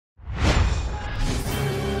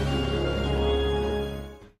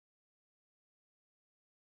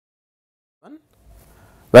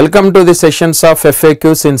Welcome to the sessions of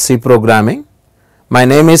FAQs in C programming. My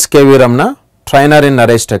name is Ramana, trainer in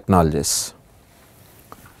Naresh Technologies.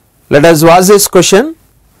 Let us watch this question.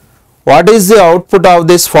 What is the output of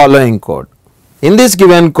this following code? In this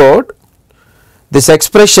given code, this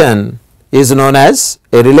expression is known as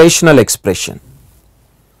a relational expression.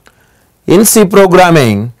 In C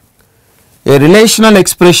programming, a relational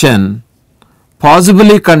expression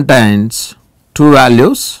possibly contains two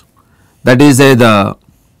values, that is either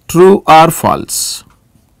true or false.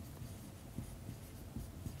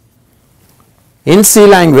 In C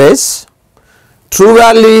language, true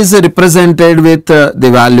value is represented with the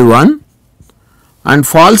value 1 and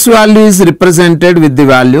false value is represented with the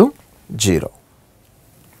value 0.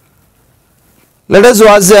 Let us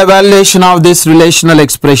watch the evaluation of this relational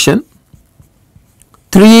expression.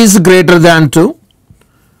 3 is greater than 2,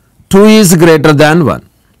 2 is greater than 1.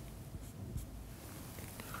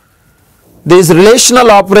 These relational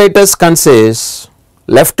operators consist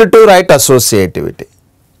left to right associativity.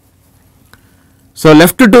 So,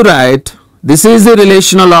 left to right, this is the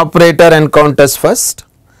relational operator encounters first,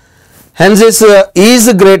 hence this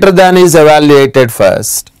is greater than is evaluated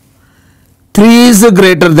first. 3 is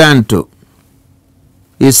greater than 2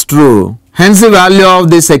 is true, hence the value of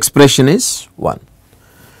this expression is 1.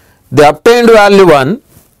 The obtained value 1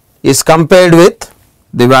 is compared with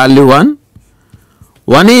the value 1.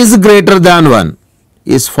 1 is greater than 1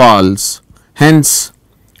 is false, hence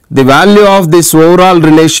the value of this overall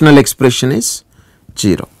relational expression is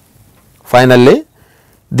 0. Finally,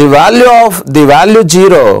 the value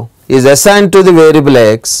 0 is assigned to the variable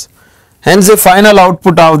x, hence the final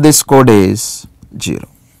output of this code is 0.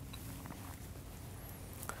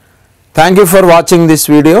 Thank you for watching this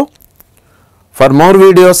video. For more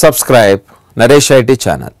videos, subscribe Naresh IT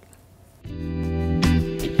channel.